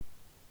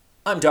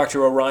I'm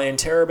Dr. Orion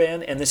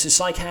Taraban, and this is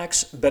Psych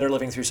Hacks, Better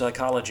Living Through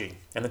Psychology.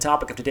 And the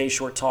topic of today's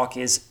short talk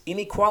is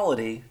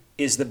inequality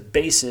is the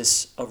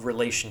basis of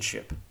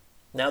relationship.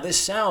 Now, this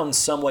sounds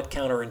somewhat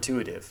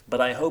counterintuitive,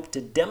 but I hope to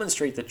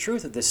demonstrate the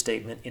truth of this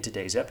statement in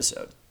today's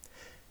episode.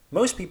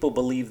 Most people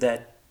believe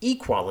that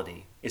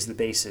equality is the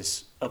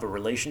basis of a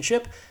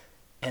relationship,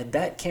 and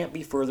that can't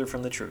be further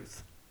from the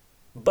truth.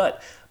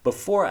 But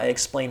before I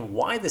explain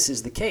why this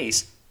is the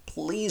case,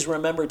 please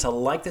remember to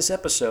like this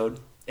episode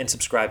and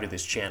subscribe to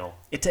this channel.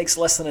 It takes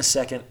less than a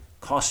second,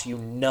 costs you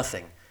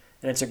nothing,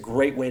 and it's a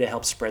great way to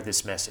help spread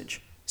this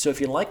message. So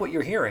if you like what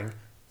you're hearing,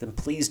 then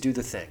please do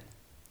the thing.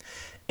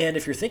 And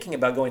if you're thinking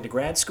about going to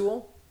grad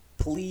school,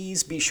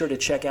 please be sure to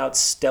check out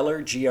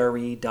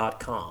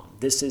stellargre.com.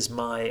 This is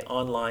my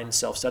online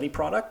self-study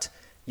product.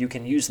 You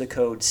can use the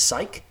code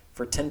PSYCH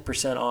for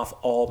 10% off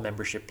all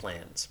membership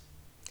plans.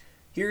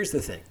 Here's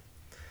the thing.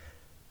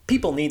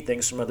 People need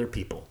things from other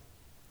people.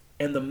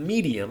 And the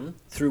medium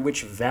through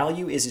which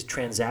value is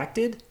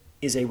transacted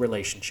is a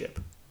relationship.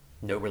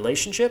 No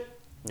relationship,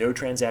 no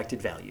transacted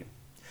value.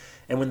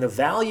 And when the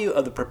value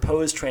of the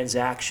proposed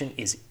transaction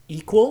is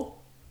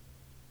equal,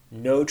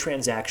 no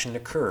transaction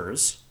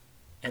occurs,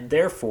 and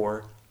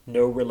therefore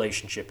no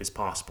relationship is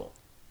possible.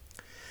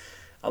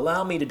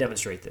 Allow me to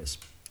demonstrate this.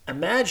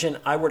 Imagine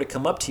I were to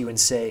come up to you and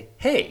say,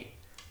 hey,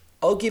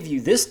 I'll give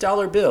you this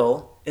dollar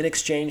bill in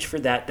exchange for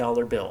that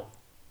dollar bill.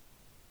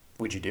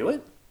 Would you do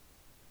it?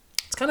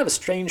 It's kind of a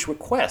strange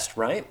request,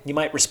 right? You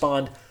might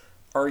respond,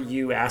 are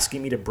you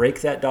asking me to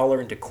break that dollar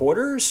into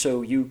quarters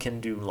so you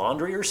can do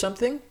laundry or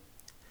something?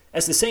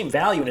 As the same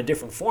value in a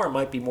different form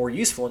might be more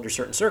useful under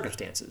certain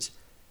circumstances.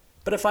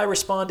 But if I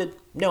responded,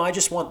 no, I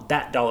just want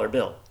that dollar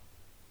bill,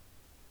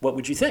 what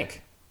would you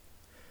think?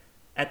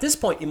 At this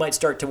point, you might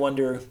start to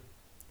wonder,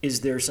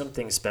 is there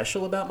something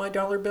special about my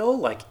dollar bill?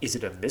 Like, is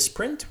it a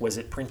misprint? Was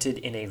it printed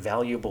in a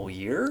valuable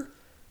year?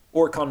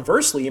 Or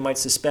conversely, you might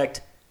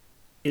suspect,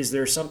 is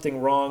there something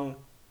wrong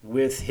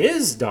with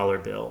his dollar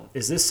bill?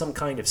 Is this some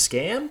kind of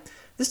scam?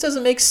 This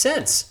doesn't make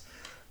sense.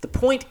 The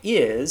point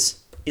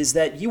is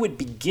that you would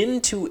begin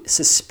to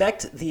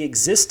suspect the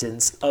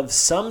existence of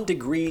some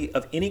degree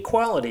of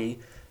inequality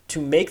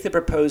to make the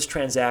proposed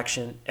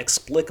transaction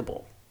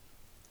explicable.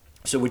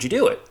 So would you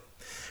do it?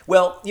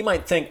 Well, you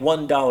might think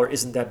 $1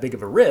 isn't that big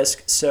of a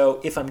risk,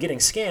 so if I'm getting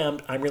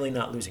scammed, I'm really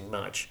not losing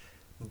much.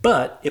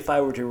 But if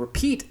I were to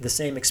repeat the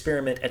same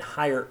experiment at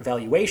higher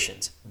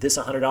valuations, this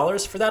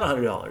 $100 for that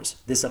 $100,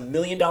 this $1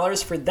 million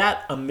for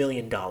that $1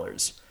 million,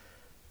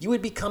 you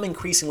would become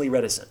increasingly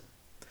reticent.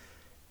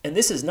 And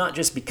this is not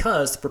just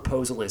because the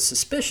proposal is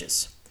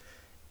suspicious.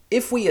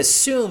 If we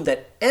assume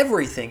that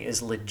everything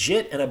is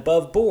legit and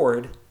above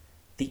board,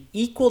 the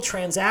equal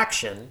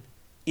transaction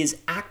is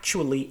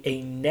actually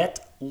a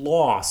net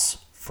loss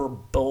for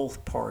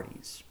both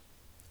parties.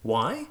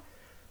 Why?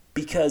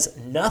 Because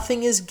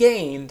nothing is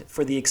gained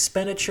for the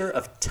expenditure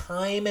of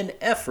time and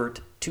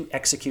effort to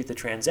execute the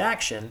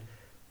transaction,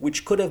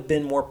 which could have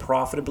been more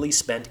profitably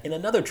spent in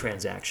another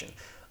transaction.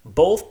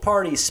 Both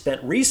parties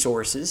spent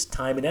resources,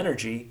 time and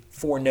energy,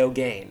 for no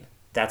gain.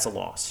 That's a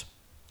loss.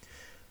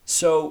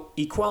 So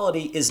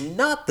equality is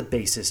not the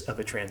basis of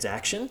a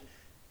transaction,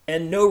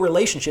 and no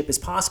relationship is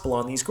possible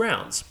on these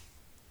grounds.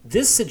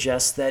 This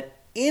suggests that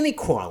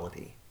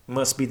inequality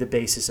must be the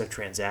basis of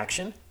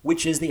transaction,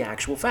 which is the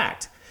actual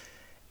fact.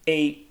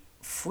 A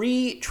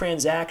free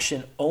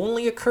transaction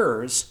only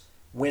occurs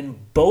when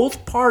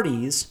both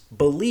parties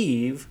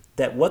believe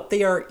that what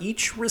they are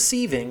each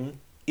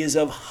receiving is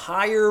of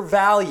higher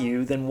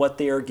value than what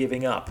they are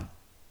giving up.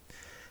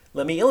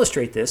 Let me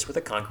illustrate this with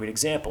a concrete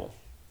example.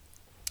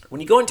 When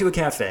you go into a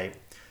cafe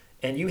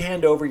and you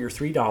hand over your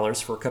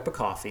 $3 for a cup of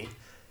coffee,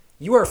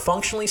 you are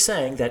functionally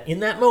saying that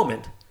in that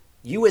moment,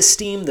 you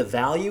esteem the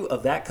value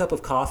of that cup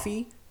of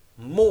coffee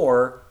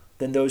more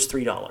than those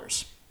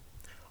 $3.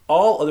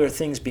 All other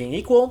things being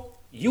equal,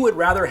 you would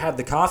rather have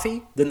the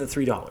coffee than the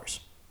 $3.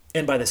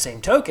 And by the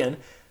same token,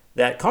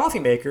 that coffee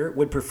maker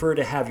would prefer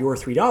to have your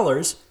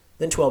 $3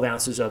 than 12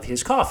 ounces of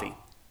his coffee.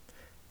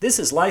 This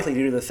is likely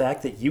due to the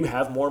fact that you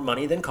have more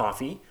money than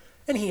coffee,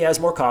 and he has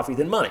more coffee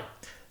than money.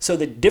 So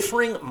the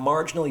differing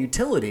marginal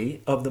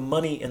utility of the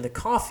money and the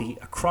coffee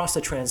across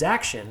the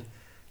transaction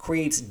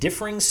creates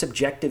differing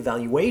subjective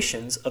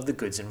valuations of the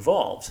goods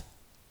involved.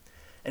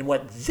 And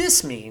what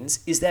this means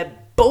is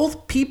that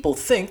both people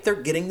think they're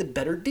getting the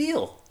better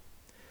deal.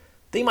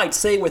 They might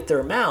say with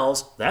their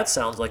mouths, that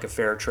sounds like a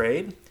fair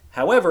trade.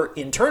 However,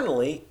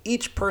 internally,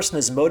 each person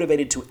is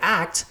motivated to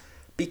act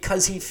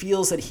because he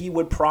feels that he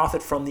would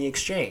profit from the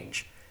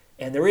exchange.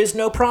 And there is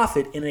no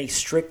profit in a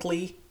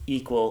strictly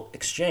equal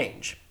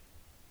exchange.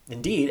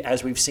 Indeed,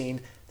 as we've seen,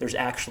 there's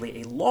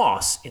actually a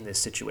loss in this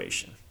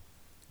situation.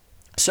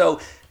 So,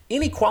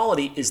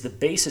 inequality is the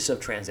basis of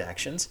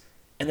transactions,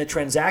 and the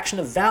transaction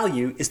of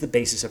value is the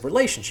basis of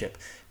relationship.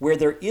 Where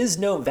there is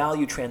no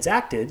value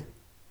transacted,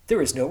 there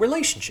is no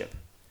relationship.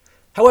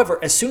 However,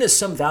 as soon as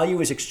some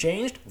value is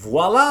exchanged,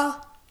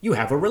 voila, you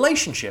have a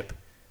relationship.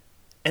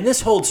 And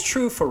this holds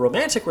true for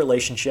romantic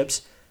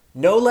relationships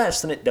no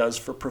less than it does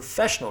for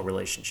professional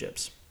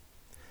relationships.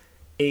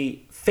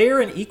 A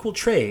fair and equal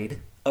trade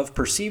of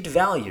perceived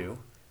value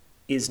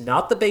is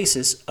not the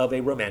basis of a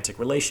romantic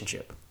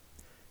relationship.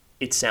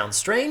 It sounds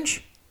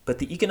strange, but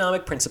the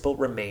economic principle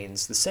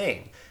remains the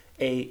same.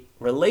 A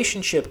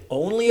relationship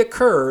only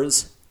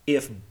occurs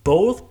if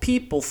both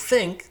people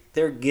think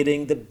they're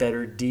getting the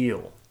better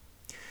deal.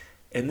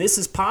 And this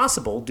is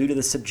possible due to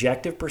the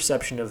subjective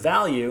perception of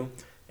value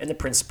and the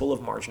principle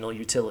of marginal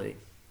utility.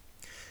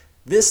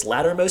 This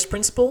lattermost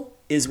principle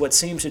is what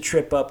seems to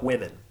trip up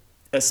women,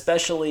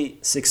 especially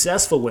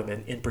successful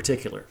women in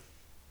particular.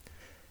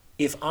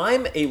 If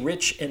I'm a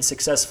rich and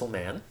successful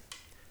man,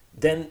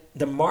 then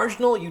the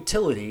marginal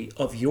utility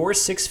of your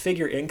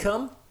six-figure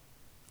income,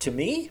 to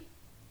me,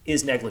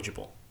 is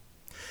negligible.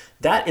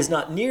 That is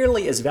not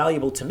nearly as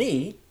valuable to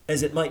me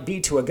as it might be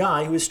to a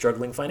guy who is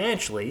struggling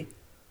financially,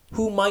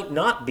 who might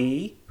not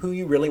be who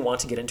you really want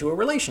to get into a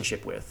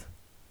relationship with.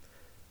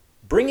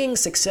 Bringing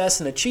success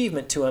and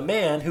achievement to a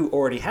man who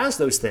already has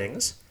those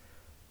things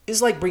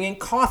is like bringing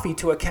coffee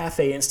to a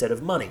cafe instead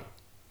of money.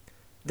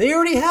 They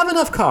already have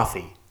enough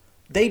coffee.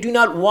 They do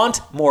not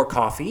want more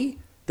coffee.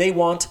 They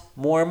want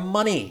more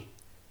money,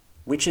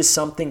 which is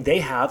something they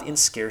have in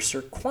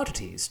scarcer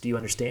quantities. Do you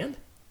understand?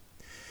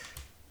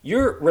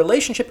 Your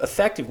relationship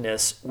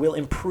effectiveness will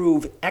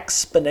improve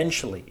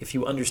exponentially if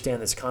you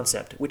understand this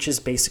concept, which is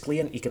basically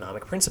an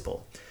economic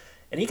principle.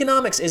 And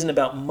economics isn't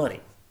about money.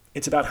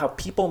 It's about how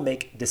people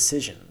make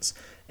decisions.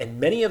 And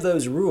many of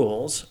those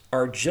rules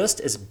are just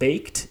as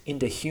baked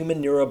into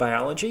human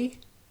neurobiology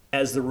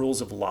as the rules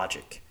of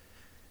logic.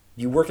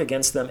 You work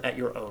against them at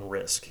your own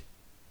risk.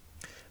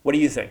 What do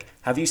you think?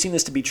 Have you seen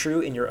this to be true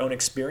in your own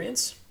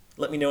experience?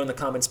 Let me know in the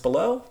comments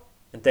below,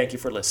 and thank you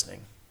for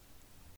listening.